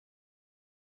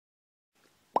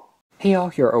Hey all,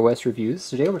 here are OS Reviews.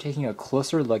 Today we're taking a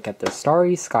closer look at the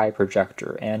Starry Sky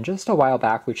Projector, and just a while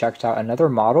back we checked out another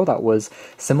model that was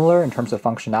similar in terms of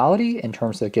functionality, in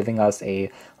terms of giving us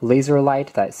a laser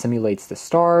light that simulates the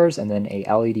stars, and then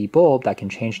a LED bulb that can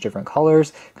change different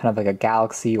colors, kind of like a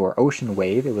galaxy or ocean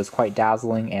wave. It was quite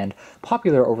dazzling and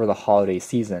popular over the holiday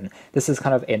season. This is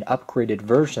kind of an upgraded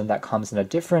version that comes in a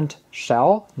different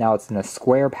shell. Now it's in a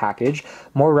square package,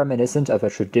 more reminiscent of a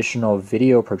traditional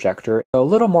video projector, a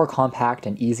little more compact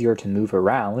and easier to move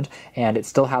around, and it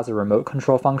still has a remote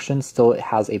control function. Still, it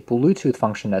has a Bluetooth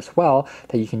function as well,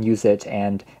 that you can use it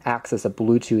and access a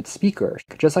Bluetooth speaker.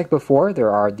 Just like before,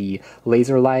 there are the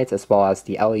laser lights as well as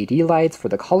the LED lights for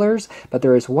the colors, but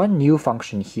there is one new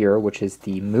function here, which is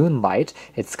the moonlight.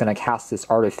 It's going to cast this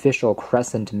artificial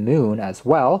crescent moon as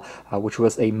well, which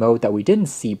was a mode that we didn't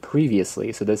see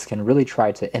previously. So this can really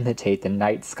try to imitate the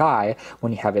night sky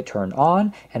when you have it turned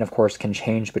on, and of course can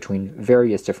change between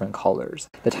various different colors.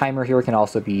 The timer here can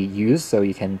also be used, so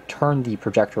you can turn the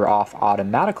projector off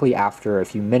automatically after a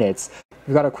few minutes.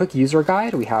 We've got a quick user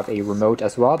guide. We have a remote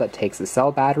as well that takes a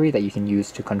cell battery that you can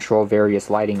use to control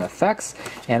various lighting effects,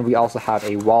 and we also have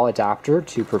a wall adapter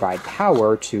to provide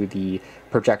power to the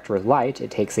projector light. It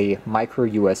takes a micro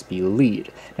USB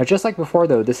lead. Now, just like before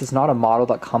though, this is not a model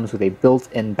that comes with a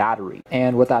built-in battery,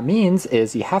 and what that means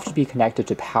is you have to be connected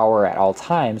to power at all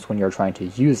times when you're trying to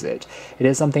use it. It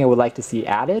is something I would like to see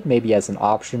added, maybe as an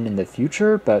option in the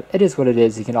future, but it is what it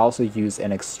is. You can also use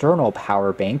an external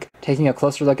power bank. Taking a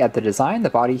closer look at the design, the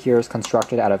body here is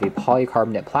constructed out of a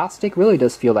polycarbonate plastic. Really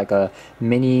does feel like a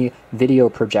mini video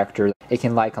projector. It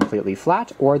can lie completely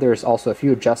flat, or there's also a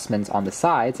few adjustments on the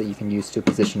sides that you can use to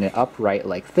position it upright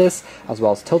like this, as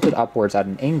well as tilt it upwards at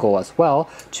an angle as well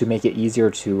to make it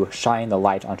easier to shine the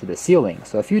light onto the ceiling.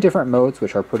 So a few different modes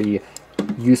which are pretty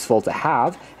useful to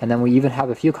have, and then we even have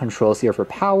a few controls here for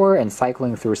power and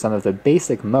cycling through some of the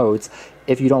basic modes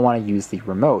if you don't want to use the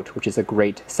remote, which is a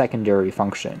great secondary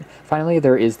function. Finally,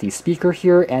 there is the speaker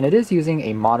here, and it is using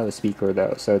a mono speaker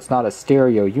though, so it's not a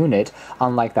stereo unit,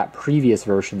 unlike that previous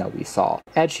version that we saw.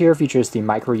 Edge here features the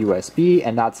micro USB,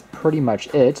 and that's pretty much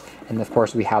it. And of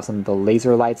course we have some of the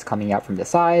laser lights coming out from the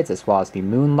sides, as well as the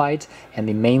moonlight, and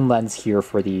the main lens here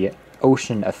for the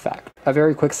ocean effect. A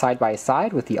very quick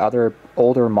side-by-side with the other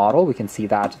older model, we can see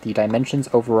that the dimensions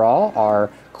overall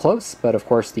are close, but of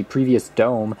course the previous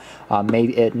dome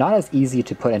made it not as easy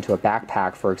to put into a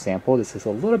backpack, for example. This is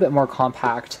a little bit more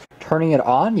compact. Turning it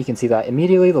on, you can see that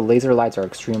immediately the laser lights are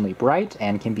extremely bright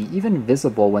and can be even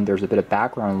visible when there's a bit of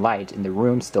background light in the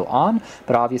room still on,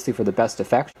 but obviously for the best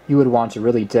effect, you would want to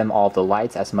really dim all the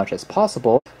lights as much as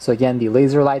possible. So again, the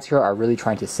laser lights here are really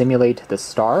trying to simulate the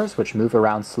stars, which move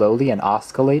around slowly and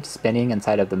oscillate, spinning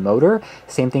inside of the motor.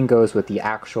 Same thing goes with the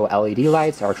actual LED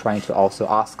lights, are trying to also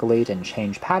oscillate and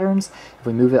change patterns. If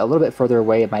we move it a little bit further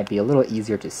away, it might be a little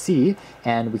easier to see,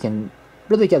 and we can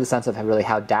really get the sense of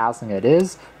how dazzling it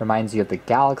is. Reminds you of the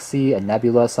galaxy, a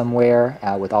nebula somewhere,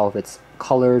 with all of its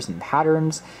colors and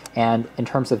patterns. And in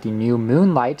terms of the new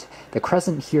moonlight, the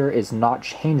crescent here is not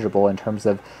changeable in terms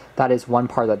of that is one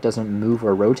part that doesn't move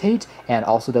or rotate, and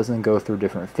also doesn't go through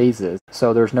different phases.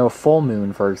 So there's no full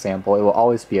moon, for example. It will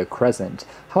always be a crescent.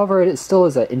 However, it still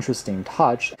is an interesting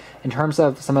touch. In terms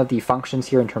of some of the functions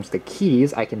here, in terms of the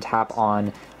keys, I can tap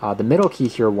on the middle key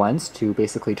here once to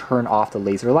basically turn off the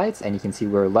laser lights, and you can see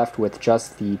we're left with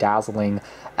just the dazzling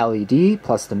LED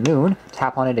plus the moon.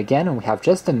 Tap on it again, and we have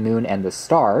just the moon and the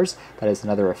stars. That is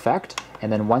another effect.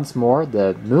 And then once more,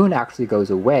 the moon actually goes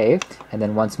away, and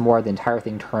then once more, the entire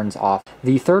thing turns off.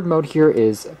 The third mode here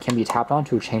can be tapped on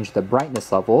to change the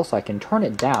brightness level, so I can turn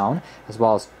it down, as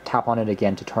well as tap on it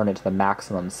again to turn it to the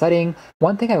maximum setting.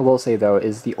 One thing I will say though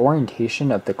is the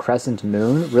orientation of the crescent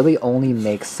moon really only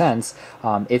makes sense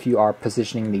if you are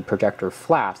positioning the projector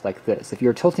flat like this. If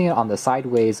you're tilting it on the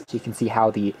sideways, you can see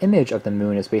how the image of the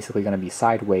moon is basically going to be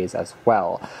sideways as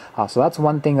well. So that's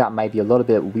one thing that might be a little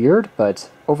bit weird,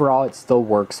 but overall it still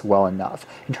works well enough.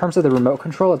 In terms of the remote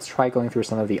control, let's try going through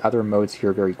some of the other modes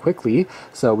here very quickly.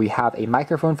 So we have a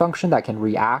microphone function that can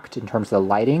react in terms of the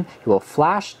lighting. It will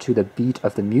flash to the beat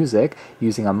of the music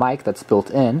using a mic that's built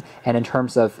in. And in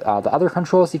terms of the other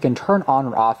controls, you can turn on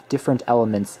or off different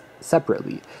elements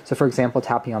separately. So for example,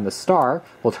 tapping on the star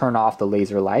will turn off the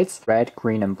laser lights. Red,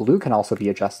 green, and blue can also be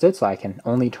adjusted, so I can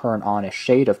only turn on a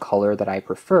shade of color that I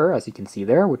prefer, as you can see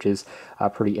there, which is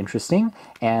pretty interesting.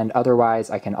 And otherwise,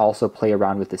 I can also play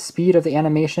around with the speed of the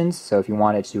animations. So if you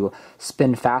wanted to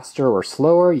spin faster or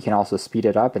slower, you can also speed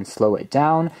it up and slow it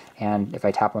down. And if I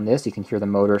tap on this, you can hear the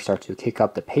motor start to kick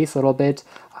up the pace a little bit,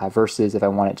 versus if I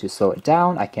wanted to slow it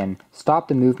down, I can stop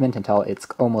the movement until it's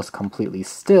almost completely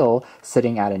still,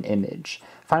 sitting at an image.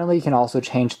 Finally, you can also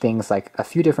change things like a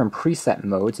few different preset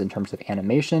modes in terms of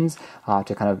animations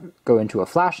to kind of go into a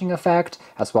flashing effect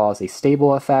as well as a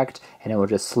stable effect, and it will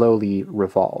just slowly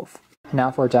revolve.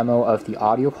 Now for a demo of the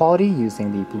audio quality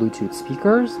using the Bluetooth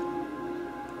speakers.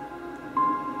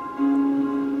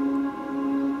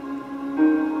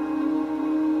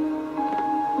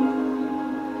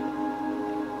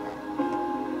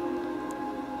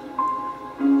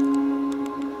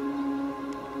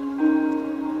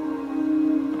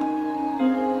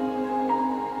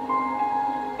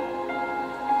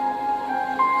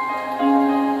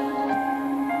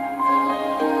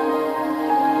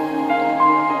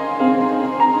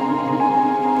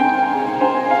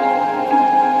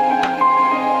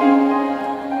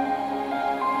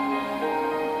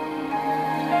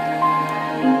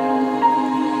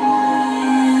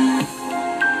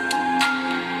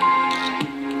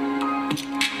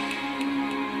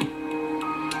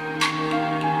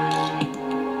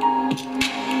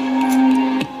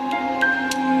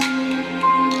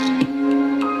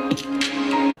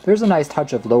 There's a nice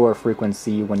touch of lower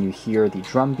frequency when you hear the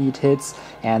drum beat hits,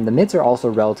 and the mids are also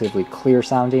relatively clear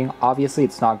sounding. Obviously,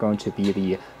 it's not going to be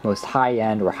the most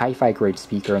high-end or hi-fi grade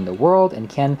speaker in the world and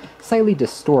can slightly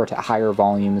distort at higher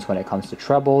volumes when it comes to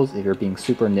trebles if you're being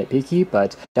super nitpicky,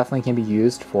 but definitely can be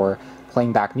used for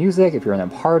playing back music if you're in a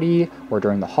party or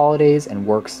during the holidays, and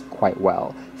works quite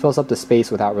well. Fills up the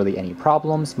space without really any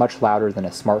problems, much louder than a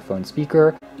smartphone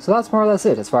speaker. So that's more or less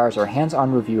it as far as our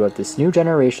hands-on review of this new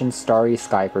generation Starry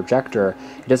Sky projector.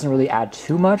 It doesn't really add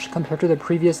too much compared to the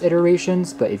previous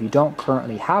iterations, but if you don't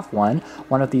currently have one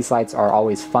of these lights are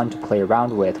always fun to play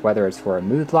around with, whether it's for a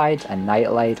mood light, a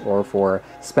night light, or for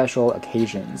special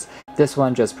occasions. This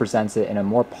one just presents it in a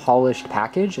more polished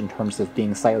package in terms of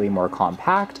being slightly more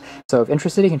compact. So if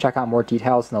interested, you can check out more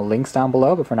details in the links down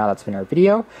below, but for now that's been our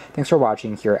video. Thanks for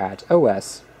watching here at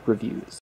OS Reviews.